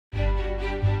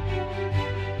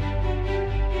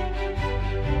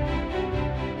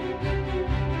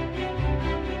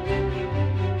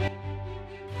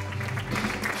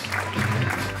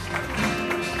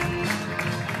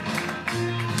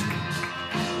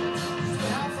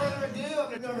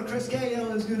Chris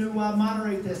Gayle is going to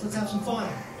moderate this. Let's have some fun.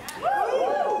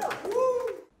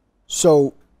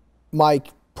 So, Mike,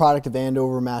 product of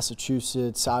Andover,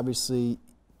 Massachusetts, obviously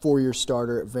four-year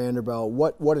starter at Vanderbilt.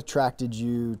 What attracted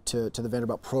you to the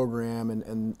Vanderbilt program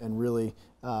and really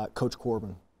Coach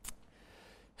Corbin?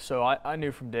 So I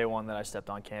knew from day one that I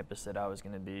stepped on campus that I was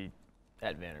going to be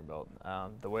at Vanderbilt.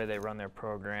 The way they run their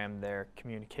program, their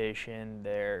communication,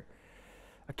 their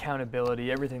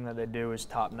accountability, everything that they do is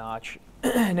top-notch,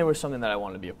 and it was something that I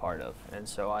wanted to be a part of. And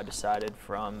so I decided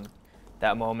from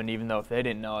that moment, even though if they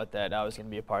didn't know it, that I was going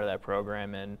to be a part of that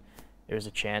program, and it was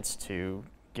a chance to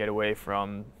get away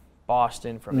from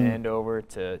Boston, from Andover,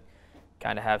 to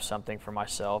kind of have something for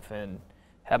myself and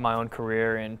have my own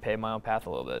career and pave my own path a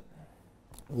little bit.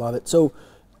 Love it. So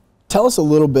tell us a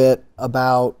little bit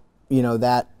about, you know,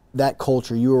 that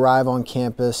culture. You arrive on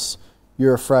campus,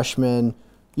 you're a freshman,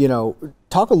 you know,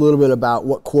 talk a little bit about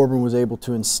what Corbin was able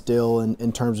to instill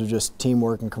in terms of just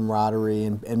teamwork and camaraderie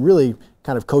and really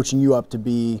kind of coaching you up to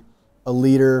be a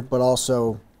leader but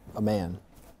also a man.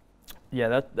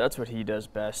 Yeah, that's what he does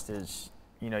best is,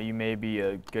 you know, you may be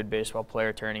a good baseball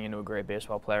player turning into a great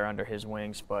baseball player under his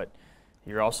wings, but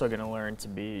you're also going to learn to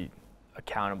be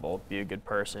accountable, be a good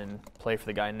person, play for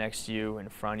the guy next to you, in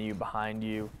front of you, behind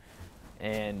you,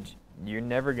 and you're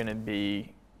never going to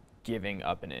be giving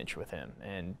up an inch with him.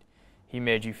 And he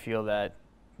made you feel that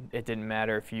it didn't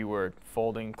matter if you were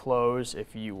folding clothes,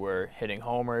 if you were hitting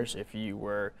homers, if you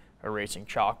were erasing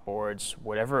chalkboards,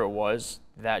 whatever it was,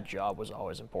 that job was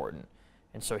always important.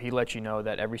 And so he let you know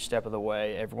that every step of the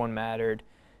way, everyone mattered,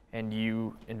 and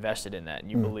you invested in that, and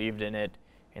you believed in it,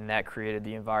 and that created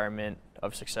the environment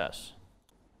of success.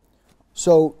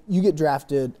 So you get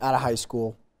drafted out of high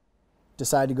school,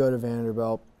 decide to go to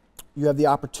Vanderbilt. You have the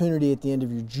opportunity at the end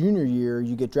of your junior year,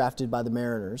 you get drafted by the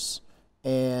Mariners,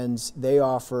 and they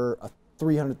offer a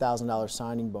 $300,000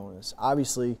 signing bonus.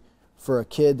 Obviously, for a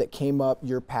kid that came up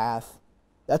your path,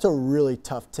 that's a really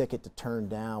tough ticket to turn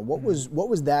down. What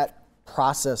was that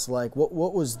process like?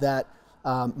 What was that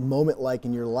moment like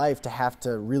in your life to have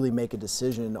to really make a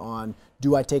decision on,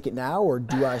 do I take it now or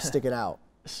do I stick it out?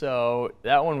 So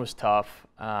that one was tough.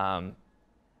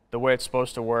 The way it's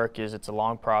supposed to work is it's a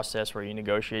long process where you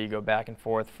negotiate, you go back and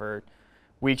forth for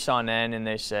weeks on end, and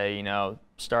they say, you know,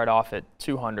 start off at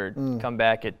 200, come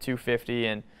back at 250,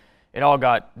 and it all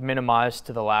got minimized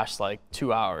to the last like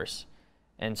 2 hours.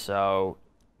 And so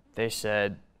they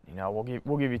said, you know,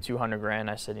 we'll give you 200 grand.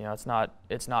 I said, you know, it's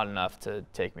not enough to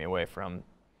take me away from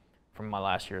my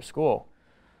last year of school.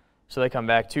 So they come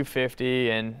back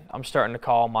 250, and I'm starting to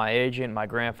call my agent, my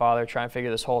grandfather, try and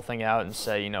figure this whole thing out and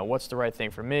say, you know, what's the right thing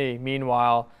for me?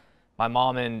 Meanwhile, my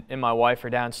mom and my wife are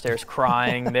downstairs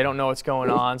crying. They don't know what's going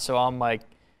on. So I'm like,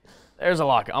 there's a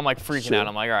lot. I'm like freaking out.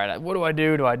 I'm like, all right, what do I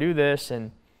do? Do I do this?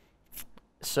 And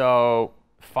so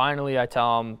finally I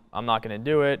tell them I'm not going to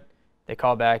do it. They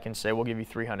call back and say, we'll give you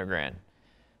 300 grand.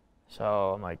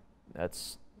 So I'm like,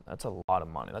 that's a lot of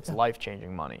money. That's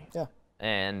life-changing money. Yeah.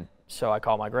 And so I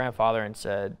called my grandfather and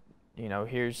said, you know,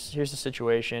 here's the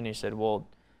situation. He said, well,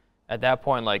 at that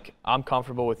point, like, I'm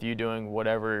comfortable with you doing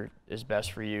whatever is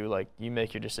best for you. Like, you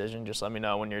make your decision. Just let me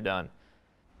know when you're done.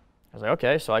 I was like,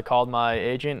 okay. So I called my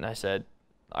agent and I said,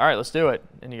 all right, let's do it.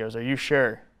 And he goes, are you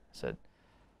sure? I said,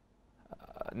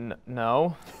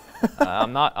 no,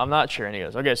 I'm not sure. And he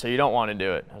goes, okay, so you don't want to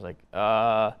do it. I was like,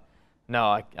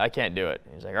 no, I can't do it.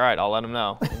 He's like, all right, I'll let him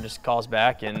know. And just calls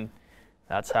back, and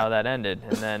that's how that ended.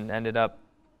 And then ended up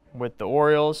with the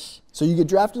Orioles. So you get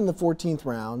drafted in the 14th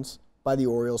rounds by the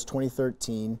Orioles,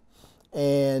 2013.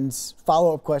 And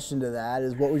follow-up question to that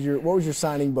is, what was your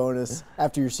signing bonus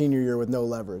after your senior year with no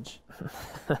leverage?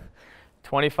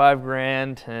 25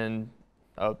 grand and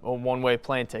a one-way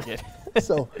plane ticket.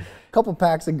 So a couple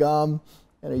packs of gum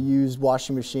and a used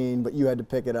washing machine, but you had to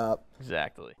pick it up.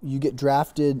 Exactly. You get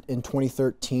drafted in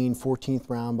 2013, 14th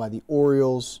round by the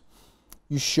Orioles.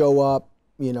 You show up,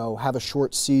 you know, have a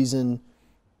short season.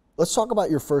 Let's talk about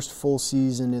your first full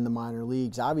season in the minor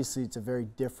leagues. Obviously, it's a very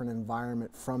different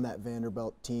environment from that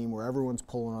Vanderbilt team where everyone's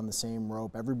pulling on the same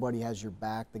rope. Everybody has your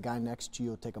back. The guy next to you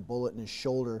will take a bullet in his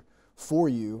shoulder for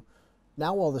you.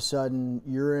 Now, all of a sudden,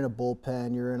 you're in a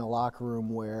bullpen, you're in a locker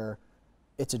room where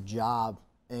it's a job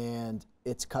and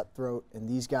it's cutthroat, and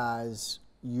these guys,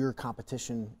 your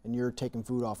competition, and you're taking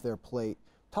food off their plate.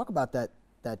 Talk about that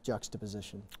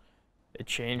juxtaposition. It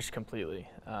changed completely.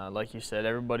 Like you said,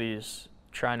 everybody's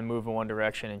trying to move in one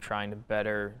direction and trying to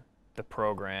better the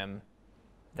program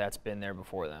that's been there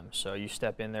before them. So you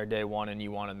step in there day one and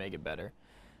you want to make it better.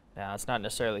 Now, it's not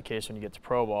necessarily the case when you get to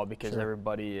pro ball because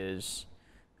everybody is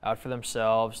out for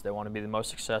themselves. They want to be the most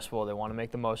successful. They want to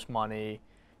make the most money.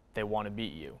 they want to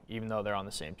beat you, even though they're on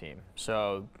the same team.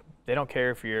 So they don't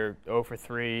care if you're 0 for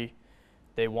 3.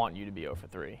 They want you to be 0 for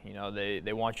 3. You know,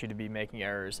 they want you to be making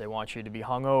errors. They want you to be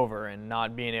hungover and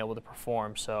not being able to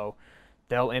perform. So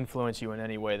they'll influence you in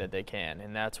any way that they can.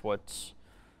 And that's what's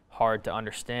hard to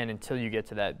understand until you get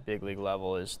to that big league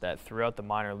level, is that throughout the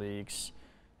minor leagues,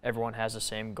 everyone has the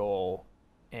same goal,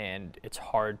 and it's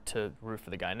hard to root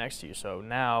for the guy next to you. So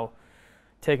now,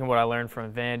 taking what I learned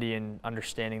from Vandy and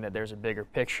understanding that there's a bigger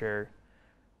picture,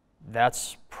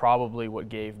 that's probably what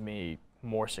gave me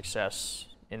more success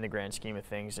in the grand scheme of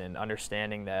things, and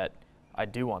understanding that I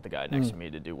do want the guy next to me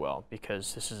to do well,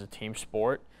 because this is a team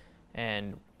sport,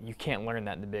 and you can't learn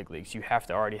that in the big leagues. You have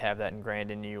to already have that ingrained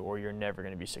in you, or you're never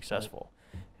going to be successful.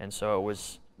 And so it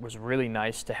was really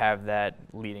nice to have that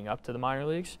leading up to the minor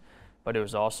leagues, but it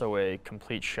was also a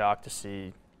complete shock to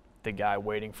see the guy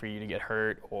waiting for you to get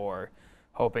hurt, or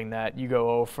hoping that you go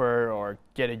over or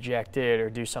get ejected or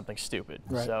do something stupid.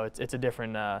 Right. So it's a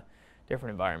different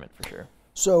environment for sure.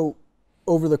 So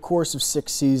over the course of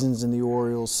 6 seasons in the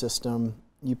Orioles system,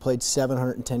 you played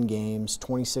 710 games,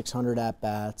 2,600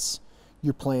 at-bats.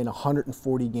 You're playing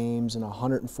 140 games in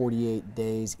 148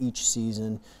 days each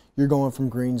season. You're going from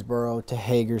Greensboro to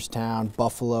Hagerstown,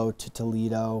 Buffalo to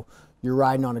Toledo. You're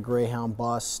riding on a Greyhound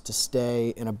bus to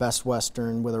stay in a Best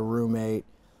Western with a roommate.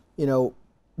 You know,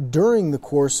 during the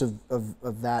course of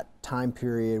that time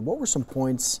period, what were some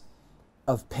points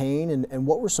of pain, and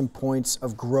what were some points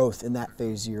of growth in that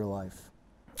phase of your life?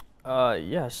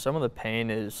 Yeah, some of the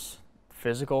pain is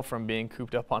physical, from being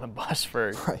cooped up on a bus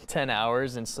for 10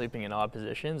 hours and sleeping in odd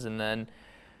positions. And then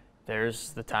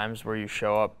there's the times where you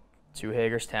show up to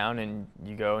Hagerstown and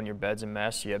you go and your bed's a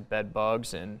mess, you have bed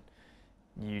bugs, and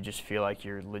you just feel like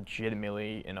you're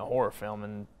legitimately in a horror film,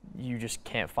 and you just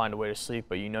can't find a way to sleep,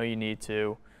 but you know you need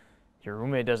to. Your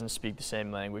roommate doesn't speak the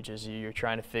same language as you. You're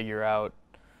trying to figure out,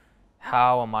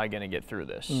 how am I going to get through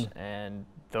this? And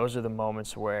those are the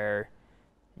moments where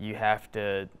you have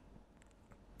to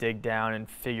dig down and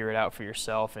figure it out for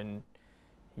yourself, and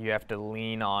you have to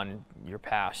lean on your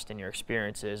past and your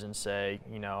experiences and say,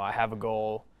 you know, I have a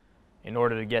goal. In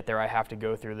order to get there, I have to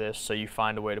go through this. So you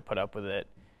find a way to put up with it,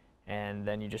 and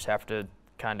then you just have to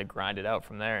kind of grind it out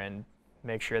from there and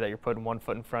make sure that you're putting one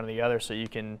foot in front of the other so you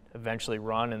can eventually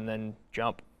run and then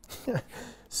jump.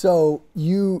 So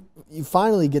you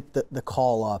finally get the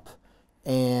call up,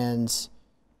 and,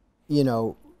 you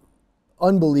know,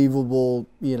 unbelievable,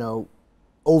 you know,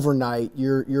 overnight,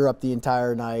 you're up the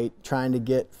entire night trying to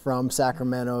get from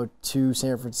Sacramento to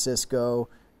San Francisco,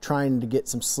 trying to get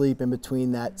some sleep in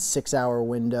between that 6-hour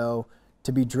window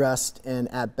to be dressed and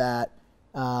at bat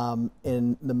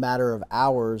in the matter of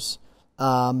hours.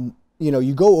 You know,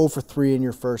 you go 0 for 3 in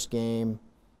your first game,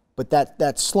 but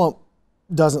that slump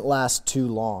doesn't last too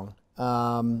long.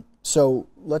 So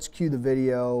let's cue the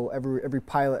video. Every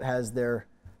pilot has their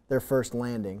first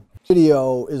landing.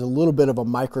 Video is a little bit of a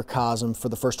microcosm for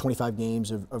the first 25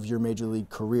 games of your major league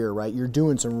career, right? You're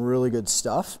doing some really good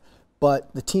stuff,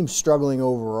 but the team's struggling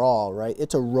overall, right?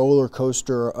 It's a roller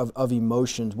coaster of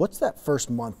emotions. What's that first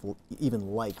month even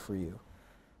like for you?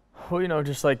 Well, you know,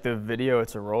 just like the video,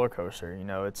 it's a roller coaster. You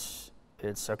know, it's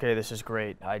okay, this is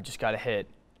great. I just got a hit,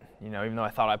 you know, even though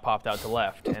I thought I popped out to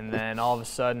left. And then all of a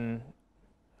sudden,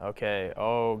 okay,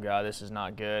 oh God, this is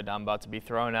not good. I'm about to be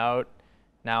thrown out.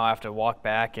 Now I have to walk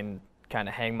back and kind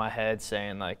of hang my head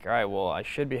saying, like, all right, well, I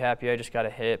should be happy I just got a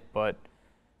hit, but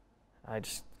I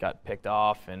just got picked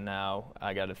off, and now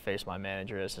I got to face my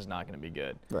manager. This is not going to be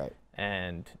good. Right.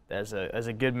 And as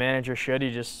a good manager should,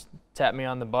 he just tapped me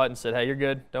on the butt and said, hey, you're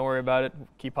good. Don't worry about it.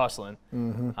 Keep hustling.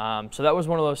 So that was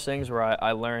one of those things where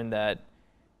I learned that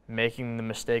making the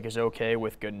mistake is okay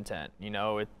with good intent. You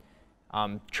know,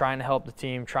 trying to help the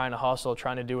team, trying to hustle,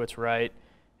 trying to do what's right,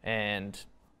 and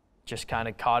just kind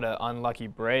of caught an unlucky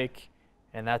break,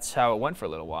 and that's how it went for a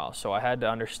little while. So I had to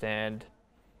understand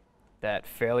that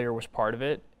failure was part of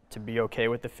it, to be okay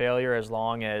with the failure as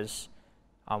long as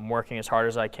I'm working as hard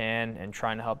as I can and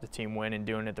trying to help the team win and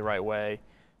doing it the right way,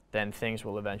 then things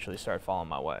will eventually start falling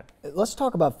my way. Let's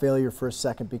talk about failure for a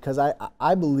second, because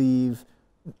I believe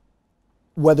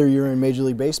whether you're in Major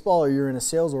League Baseball or you're in a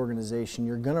sales organization,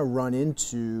 you're going to run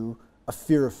into a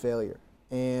fear of failure.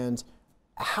 And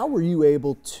how were you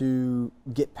able to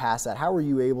get past that? How were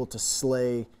you able to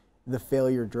slay the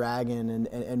failure dragon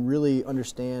and really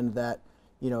understand that,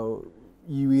 you know,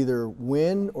 you either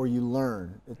win or you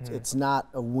learn? It's not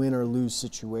a win or lose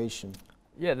situation.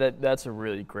 Yeah, that's a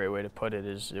really great way to put it.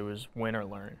 It was win or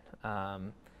learn.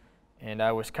 And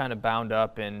I was kind of bound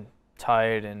up and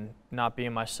tight and not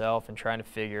being myself and trying to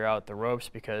figure out the ropes,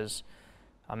 because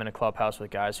I'm in a clubhouse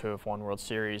with guys who have won World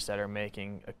Series that are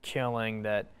making a killing,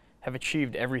 that have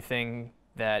achieved everything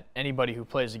that anybody who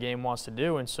plays the game wants to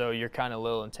do, and so you're kind of a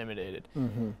little intimidated.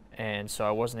 And so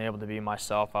I wasn't able to be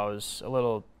myself. I was a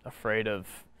little afraid of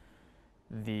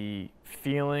the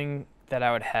feeling that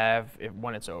I would have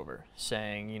when it's over,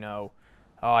 saying, you know,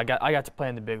 oh, I got to play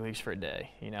in the big leagues for a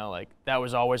day. You know, like that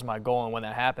was always my goal, and when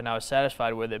that happened, I was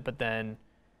satisfied with it. But then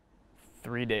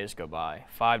 3 days go by,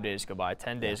 5 days go by,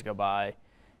 10 days go by,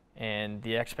 and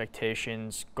the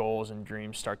expectations, goals, and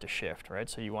dreams start to shift, right?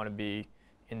 So you want to be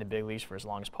in the big leagues for as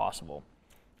long as possible.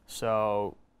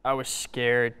 So I was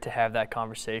scared to have that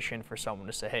conversation for someone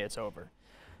to say, hey, it's over.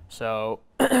 So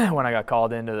when I got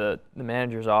called into the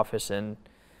manager's office in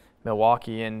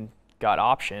Milwaukee and got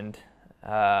optioned,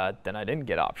 then I didn't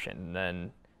get optioned. And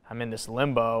then I'm in this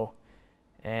limbo,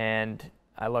 and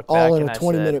I look back all in and a I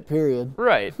 20-minute period.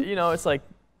 Right. You know, it's like,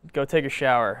 go take a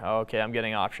shower. Oh, okay, I'm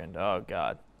getting optioned. Oh,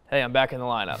 God. Hey, I'm back in the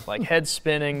lineup. Like, head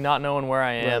spinning, not knowing where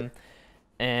I am. Right.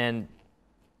 And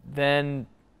then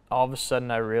all of a sudden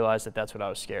I realized that that's what I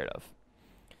was scared of.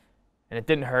 And it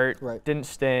didn't hurt, didn't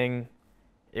sting.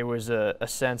 It was a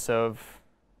sense of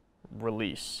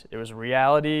release. It was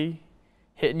reality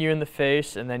hitting you in the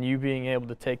face, and then you being able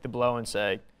to take the blow and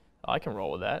say, oh, I can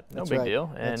roll with that. No big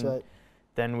deal. And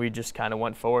then we just kind of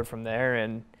went forward from there,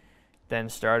 and then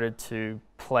started to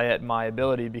play at my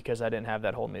ability because I didn't have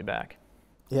that holding me back.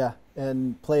 Yeah,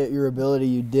 and play at your ability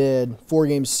you did.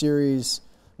 4-game series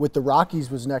with the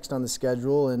Rockies was next on the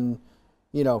schedule, and,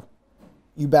 you know,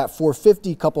 you bat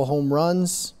 .450, couple home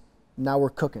runs. Now we're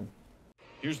cooking.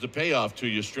 Here's the payoff to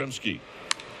Yastrzemski.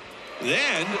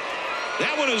 Then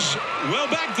that one is well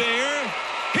back there.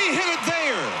 He hit it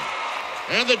there.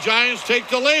 And the Giants take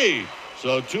the lead.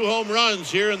 So 2 home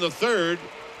runs here in the third.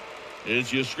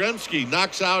 As Yastrzemski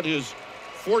knocks out his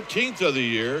 14th of the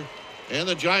year, and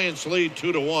the Giants lead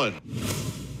 2-1.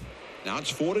 Now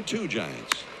it's 4-2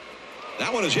 Giants.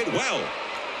 That one is hit well.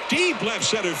 Deep left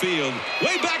center field.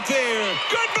 Way back there.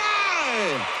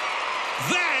 Goodbye!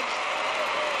 That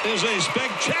is a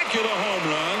spectacular home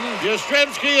run.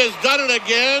 Yastrzemski has done it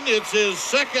again. It's his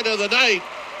second of the night,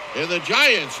 and the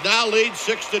Giants now lead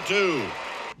 6-2.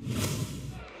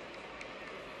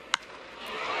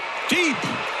 Deep.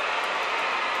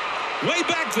 Way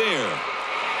back there.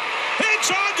 Hits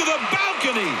onto the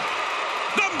balcony.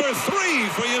 Number 3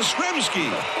 for Yastrzemski.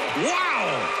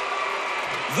 Wow.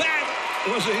 That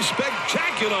was a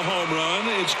spectacular home run.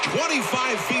 It's 25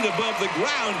 feet above the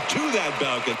ground to that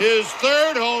balcony. His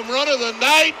third home run of the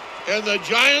night, and the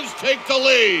Giants take the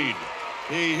lead.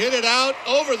 He hit it out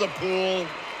over the pool,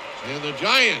 and the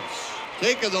Giants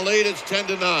taking the lead. It's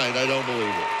 10-9. I don't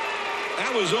believe it.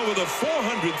 That was over the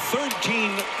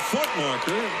 413-foot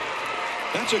marker.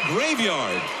 That's a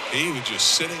graveyard. He was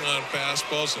just sitting on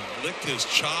fastballs and licked his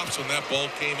chops when that ball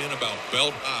came in about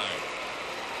belt high.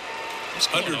 What's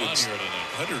going on here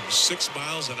tonight? 106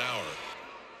 miles an hour.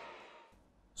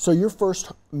 So your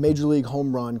first major league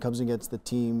home run comes against the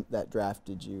team that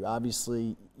drafted you.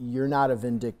 Obviously, you're not a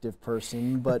vindictive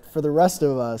person, but for the rest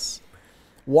of us,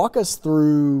 walk us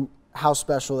through how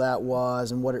special that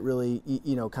was and what it really,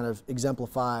 you know, kind of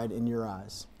exemplified in your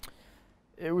eyes.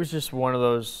 It was just one of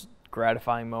those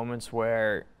gratifying moments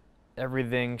where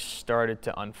everything started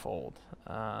to unfold.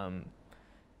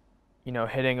 You know,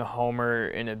 hitting a homer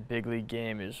in a big league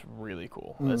game is really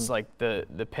cool. It's like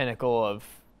the pinnacle of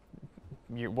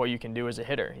what you can do as a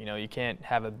hitter. You know, you can't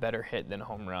have a better hit than a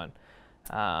home run.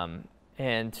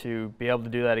 And to be able to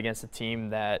do that against a team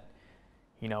that,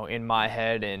 you know, in my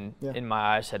head and in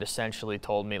my eyes had essentially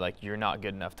told me, like, you're not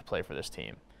good enough to play for this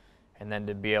team. And then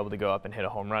to be able to go up and hit a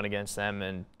home run against them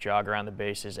and jog around the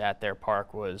bases at their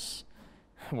park was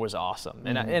awesome.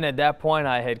 And at that point,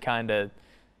 I had kind of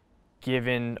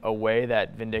given away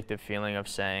that vindictive feeling of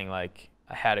saying, like,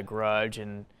 I had a grudge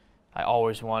and I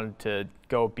always wanted to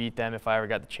go beat them if I ever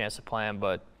got the chance to play them.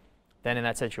 But then in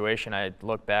that situation, I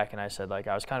looked back and I said, like,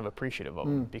 I was kind of appreciative of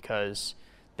them because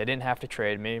they didn't have to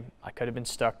trade me. I could have been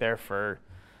stuck there for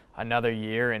another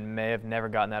year and may have never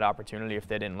gotten that opportunity if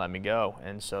they didn't let me go.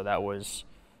 And so that was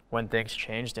when things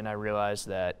changed, and I realized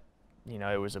that, you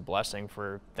know, it was a blessing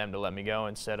for them to let me go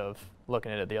instead of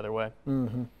looking at it the other way.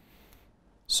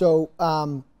 So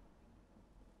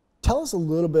tell us a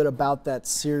little bit about that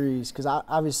series, because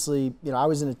obviously, you know, I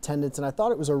was in attendance and I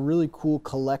thought it was a really cool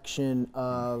collection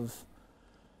of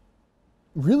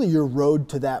really your road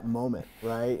to that moment,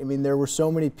 right? I mean, there were so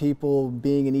many people,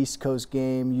 being an East Coast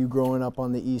game, you growing up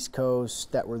on the East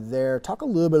Coast, that were there. Talk a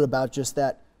little bit about just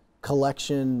that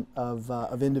collection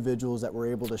of individuals that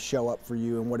were able to show up for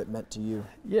you and what it meant to you.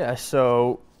 Yeah,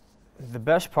 so the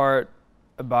best part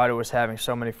about it was having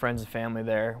so many friends and family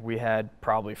there. We had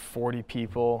probably 40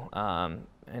 people, and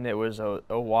and it was a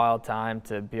wild time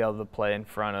to be able to play in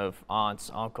front of aunts,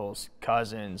 uncles,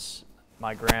 cousins,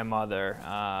 my grandmother,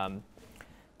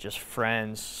 just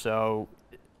friends. So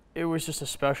it was just a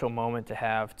special moment to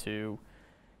have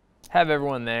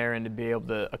everyone there and to be able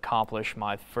to accomplish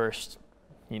my first,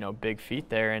 big feat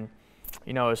there. And,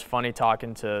 it was funny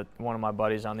talking to one of my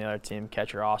buddies on the other team,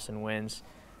 catcher Austin Wins,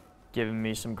 giving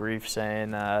me some grief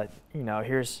saying,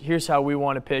 here's how we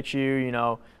want to pitch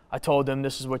you. I told them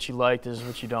this is what you like, this is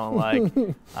what you don't like.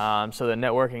 So the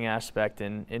networking aspect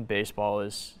in baseball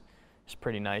is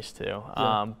pretty nice too.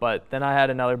 Yeah. But then I had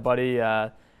another buddy,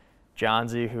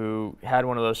 Johnsy, who had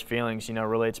one of those feelings,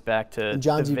 relates back to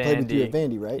Johnsy Vandy. played with you at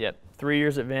Vandy, right? Yep, 3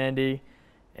 years at Vandy,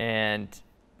 and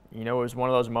it was one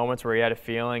of those moments where he had a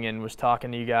feeling and was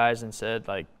talking to you guys and said,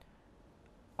 like,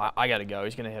 I got to go.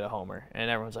 He's going to hit a homer. And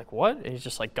everyone's like, what? And he's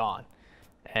just, like, gone.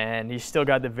 And he still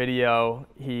got the video.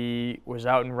 He was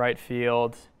out in right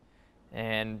field,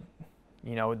 and,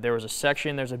 there was a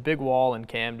section, there's a big wall in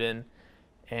Camden,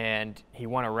 and he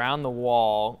went around the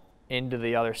wall into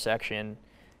the other section,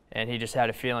 and he just had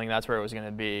a feeling that's where it was going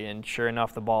to be. And sure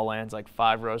enough, the ball lands like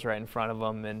 5 rows right in front of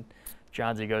him, and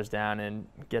Johnsy goes down and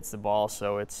gets the ball.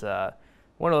 So it's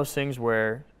one of those things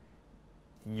where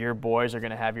your boys are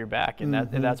going to have your back, and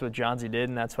that's what Johnsy did,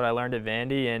 and that's what I learned at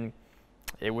Vandy. And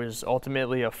it was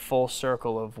ultimately a full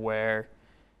circle of where,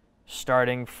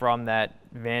 starting from that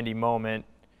Vandy moment,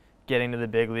 getting to the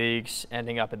big leagues,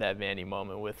 ending up at that Vandy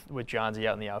moment with Johnsy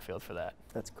out in the outfield for that.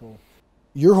 That's cool.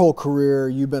 Your whole career,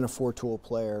 you've been a 4-tool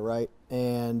player, right?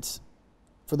 And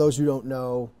for those who don't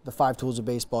know, the 5 tools of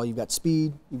baseball, you've got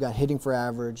speed, you've got hitting for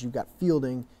average, you've got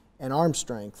fielding, and arm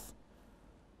strength.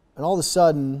 And all of a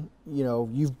sudden,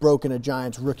 you've broken a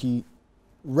Giants rookie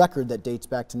record that dates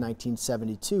back to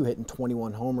 1972, hitting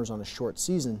 21 homers on a short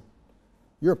season.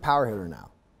 You're a power hitter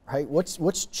now, right?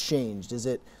 What's changed? Is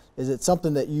it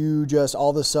something that you just all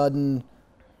of a sudden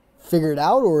figured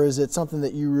out, or is it something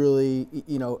that you really,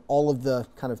 all of the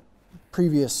kind of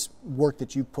previous work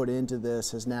that you put into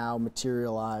this has now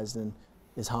materialized and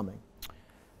is humming?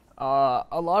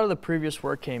 A lot of the previous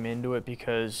work came into it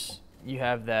because you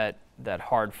have that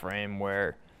hard frame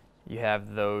where you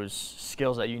have those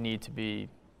skills that you need to be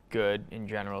good in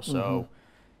general. So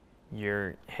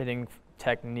your hitting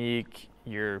technique,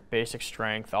 your basic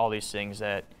strength, all these things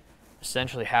that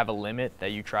essentially have a limit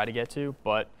that you try to get to.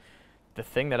 But the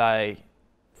thing that I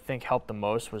think helped the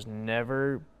most was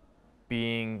never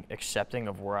being accepting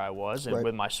of where I was and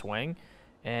with my swing,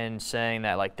 and saying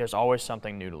that, like, there's always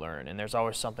something new to learn and there's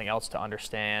always something else to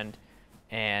understand,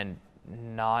 and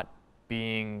not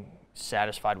being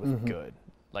satisfied with good.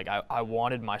 Like, I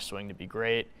wanted my swing to be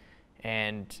great,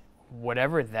 and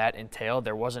whatever that entailed,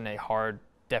 there wasn't a hard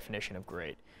definition of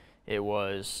great. It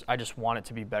was, I just want it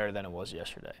to be better than it was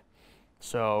yesterday.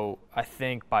 So I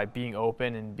think by being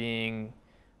open and being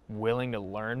willing to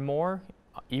learn more,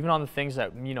 even on the things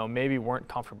that, maybe weren't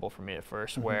comfortable for me at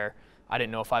first, where I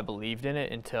didn't know if I believed in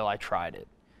it until I tried it.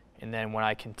 And then when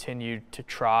I continued to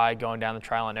try, going down the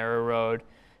trial and error road,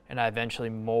 and I eventually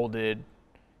molded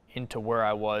into where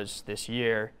I was this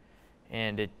year,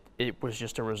 and it was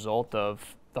just a result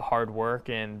of the hard work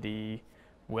and the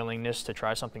willingness to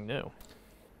try something new.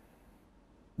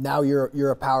 Now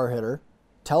you're a power hitter.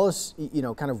 Tell us,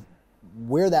 kind of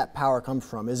where that power comes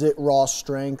from. Is it raw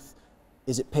strength?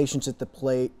 Is it patience at the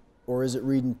plate? Or is it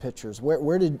reading pitchers?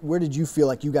 Where did you feel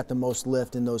like you got the most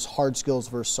lift in those hard skills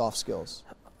versus soft skills?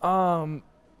 A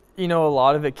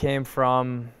lot of it came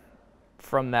from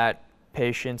that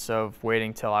patience of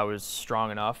waiting till I was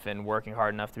strong enough and working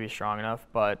hard enough to be strong enough.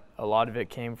 But a lot of it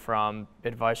came from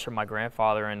advice from my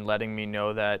grandfather and letting me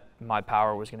know that my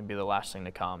power was going to be the last thing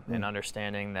to come, and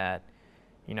understanding that,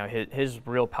 his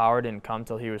real power didn't come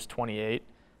till he was 28.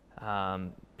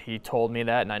 He told me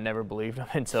that, and I never believed him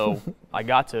until I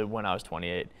got to when I was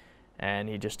 28. And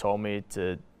he just told me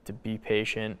to be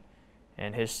patient.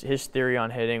 And his theory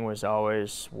on hitting was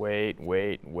always wait,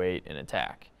 and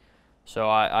attack. So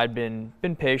I'd been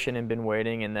patient and been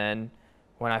waiting, and then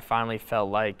when I finally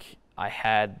felt like I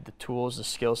had the tools, the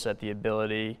skill set, the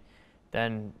ability,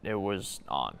 then it was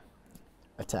on.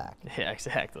 Attack. Yeah,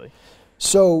 exactly.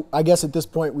 So I guess at this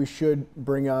point we should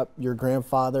bring up your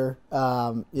grandfather.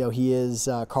 He is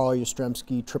Carl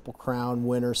Yastrzemski, Triple Crown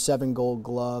winner, 7 Gold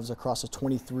Gloves across a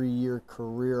 23-year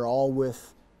career, all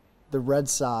with the Red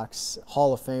Sox,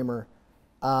 Hall of Famer.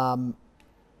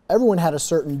 Everyone had a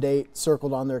certain date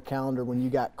circled on their calendar when you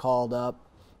got called up,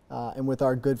 and with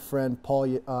our good friend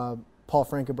Paul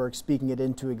Frankenberg speaking it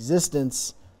into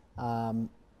existence,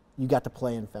 you got to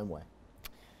play in Fenway.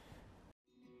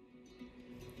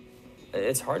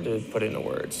 It's hard to put into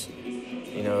words.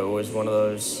 You know, it was one of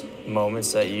those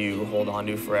moments that you hold on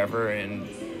to forever, and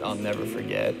I'll never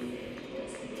forget.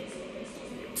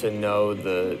 To know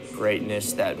the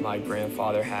greatness that my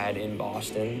grandfather had in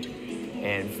Boston,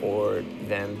 and for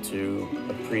them to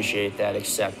appreciate that,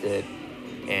 accept it,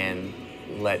 and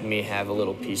let me have a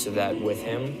little piece of that with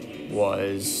him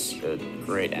was a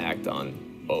great act on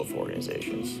both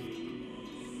organizations.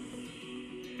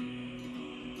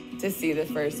 To see the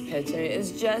first pitch, and it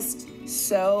is just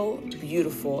so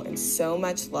beautiful and so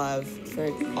much love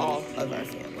for all of our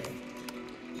family.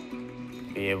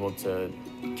 Be able to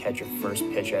catch your first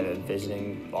pitch at a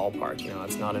visiting ballpark, you know,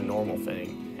 it's not a normal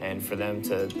thing. And for them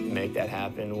to make that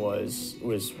happen was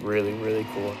really, really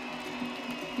cool.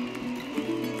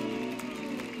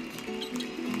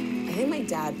 I think my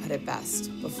dad put it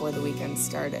best before the weekend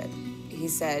started. He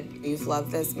said, "You've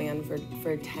loved this man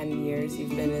for 10 years.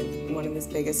 You've been one of his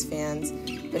biggest fans,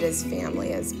 but his family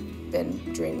has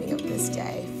been dreaming of this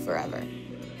day forever."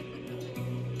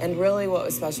 And really what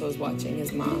was special was watching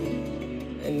his mom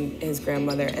and his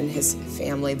grandmother and his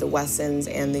family, the Wessons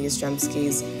and the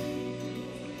Yastrzemskis.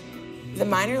 The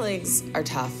minor leagues are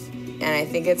tough, and I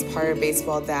think it's part of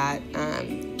baseball that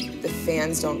the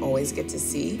fans don't always get to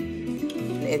see.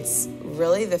 It's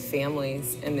really the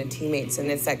families and the teammates, and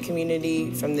it's that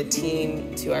community from the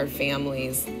team to our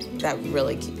families that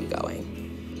really keep you going.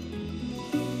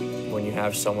 When you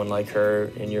have someone like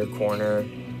her in your corner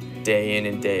day in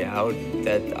and day out,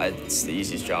 it's the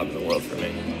easiest job in the world for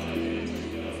me.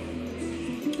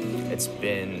 It's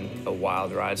been a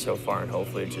wild ride so far, and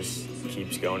hopefully it just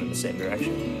keeps going in the same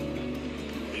direction.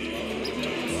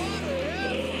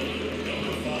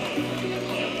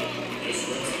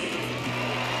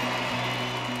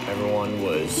 Everyone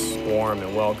was warm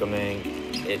and welcoming.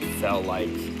 It felt like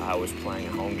I was playing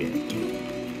a home game.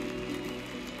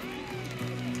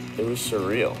 It was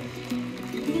surreal.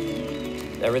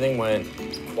 Everything went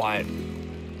quiet.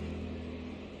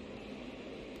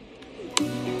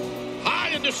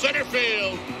 High into center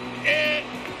field. It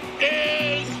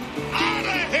is out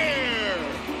of here.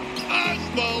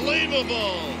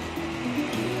 Unbelievable.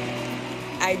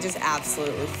 I just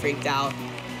absolutely freaked out.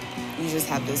 You just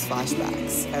have those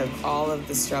flashbacks of all of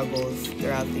the struggles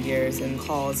throughout the years and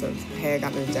calls of, hey, I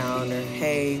got moved down, or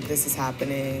hey, this is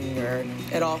happening, or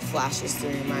it all flashes through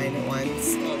your mind at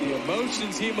once. Oh, the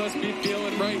emotions he must be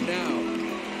feeling right now.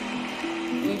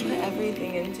 We put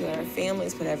everything into it. Our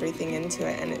families put everything into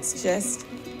it, and it's just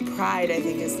pride, I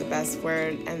think, is the best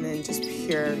word, and then just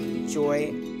pure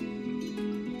joy.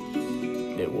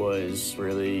 It was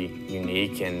really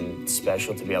unique and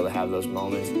special to be able to have those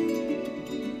moments.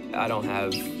 I don't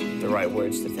have the right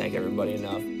words to thank everybody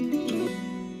enough.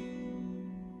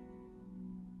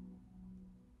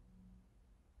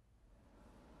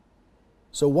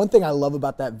 So one thing I love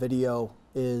about that video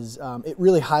is it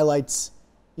really highlights,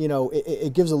 you know,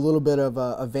 it gives a little bit of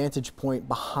a vantage point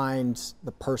behind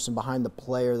the person, behind the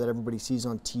player that everybody sees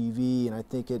on TV, and I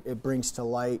think it brings to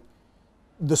light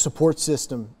the support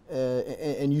system,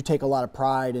 and you take a lot of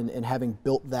pride in having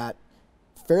built that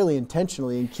fairly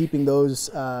intentionally and keeping those,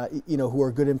 you know, who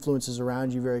are good influences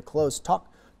around you very close. Talk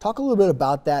a little bit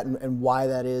about that and why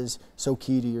that is so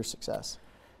key to your success.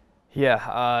 Yeah,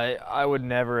 I would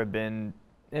never have been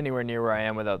anywhere near where I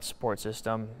am without the support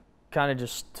system. Kind of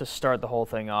just to start the whole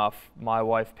thing off, my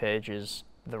wife Paige is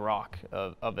the rock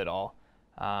of it all.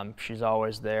 She's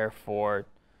always there for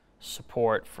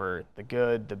support for the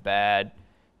good, the bad.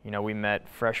 You know, we met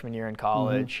freshman year in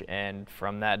college, and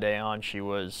from that day on, she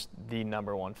was the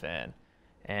 #1 fan.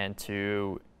 And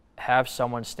to have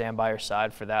someone stand by her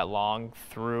side for that long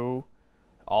through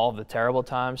all of the terrible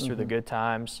times, through the good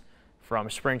times, from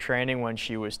spring training when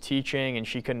she was teaching and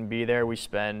she couldn't be there, we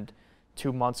spend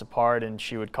 2 months apart, and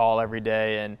she would call every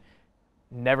day and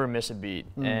never miss a beat.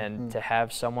 And to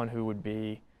have someone who would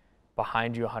be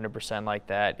behind you 100% like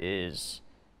that is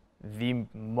the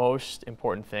most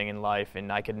important thing in life,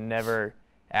 and I could never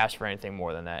ask for anything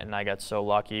more than that. And I got so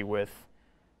lucky with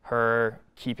her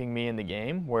keeping me in the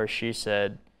game, where she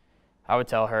said, I would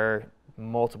tell her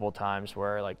multiple times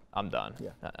where, like, I'm done.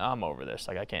 Yeah. I'm over this.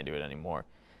 Like, I can't do it anymore.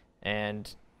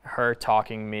 And her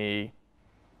talking me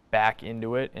back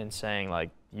into it and saying, like,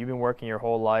 you've been working your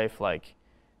whole life. Like,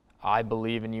 I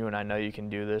believe in you and I know you can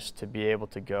do this. To be able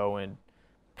to go and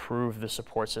prove the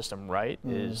support system right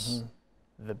is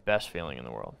the best feeling in the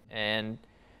world. And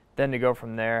then to go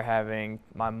from there, having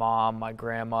my mom, my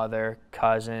grandmother,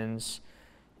 cousins,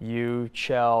 you,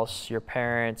 Chelsea, your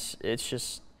parents, it's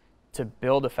just, to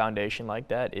build a foundation like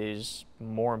that is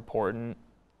more important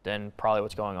than probably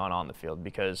what's going on the field,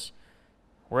 because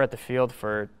we're at the field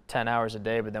for 10 hours a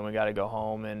day, but then we got to go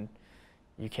home, and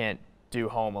you can't do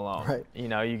home alone. Right. You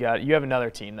know, you have another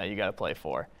team that you got to play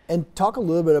for. And talk a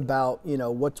little bit about, you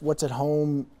know, what's at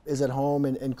home is at home,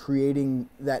 and creating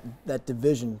that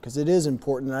division, because it is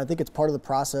important, and I think it's part of the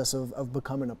process of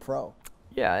becoming a pro.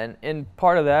 Yeah, and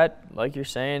part of that, like you're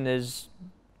saying, is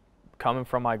coming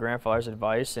from my grandfather's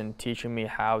advice and teaching me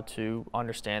how to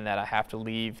understand that I have to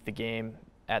leave the game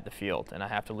at the field, and I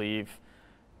have to leave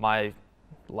my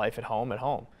life at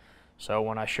home. So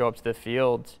when I show up to the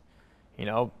field, you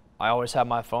know, I always have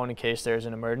my phone in case there's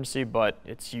an emergency, but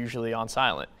it's usually on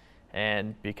silent.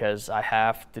 And because I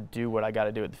have to do what I got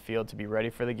to do at the field to be ready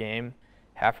for the game,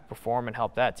 have to perform and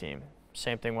help that team.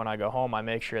 Same thing when I go home. I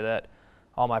make sure that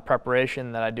all my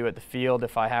preparation that I do at the field,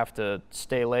 if I have to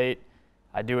stay late,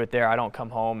 I do it there. I don't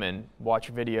come home and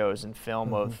watch videos and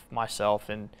film of myself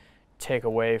and take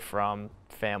away from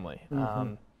family.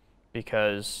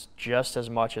 Because just as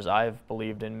much as I've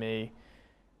believed in me,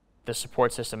 the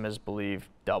support system has believed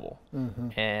double.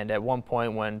 And at one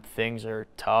point when things are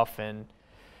tough and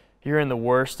you're in the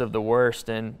worst of the worst,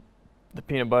 and the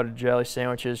peanut butter jelly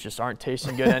sandwiches just aren't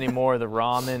tasting good anymore, the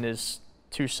ramen is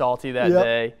too salty that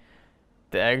day,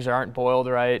 the eggs aren't boiled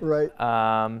right,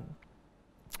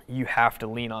 you have to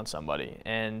lean on somebody.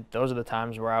 And those are the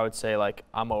times where I would say, like,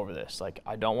 I'm over this. Like,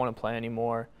 I don't want to play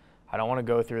anymore. I don't want to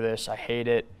go through this. I hate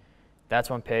it. That's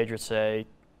when Paige would say,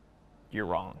 you're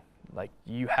wrong. Like,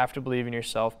 you have to believe in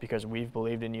yourself because we've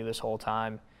believed in you this whole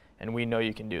time, and we know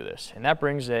you can do this. And that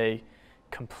brings a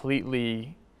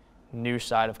completely new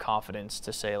side of confidence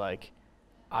to say, like,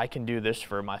 I can do this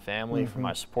for my family, for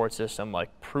my support system, like,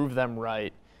 prove them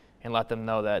right and let them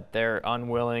know that their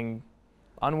unwillingness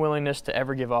to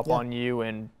ever give up on you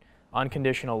and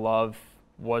unconditional love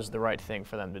was the right thing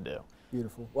for them to do.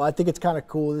 Beautiful. Well, I think it's kind of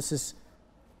cool. This has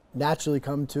naturally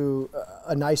come to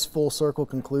a nice full circle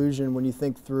conclusion when you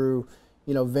think through,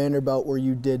 you know, Vanderbilt, where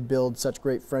you did build such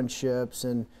great friendships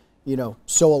and, you know,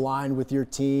 so aligned with your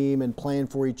team and playing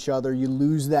for each other. You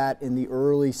lose that in the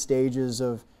early stages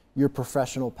of your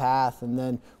professional path, and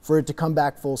then for it to come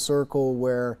back full circle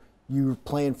where you're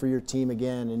playing for your team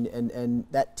again, and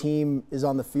that team is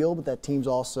on the field, but that team's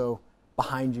also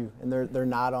behind you, and they're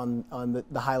not on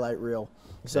the highlight reel.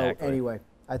 Exactly. So anyway,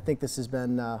 I think this has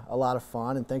been a lot of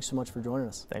fun, and thanks so much for joining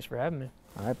us. Thanks for having me.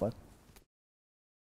 All right, bud.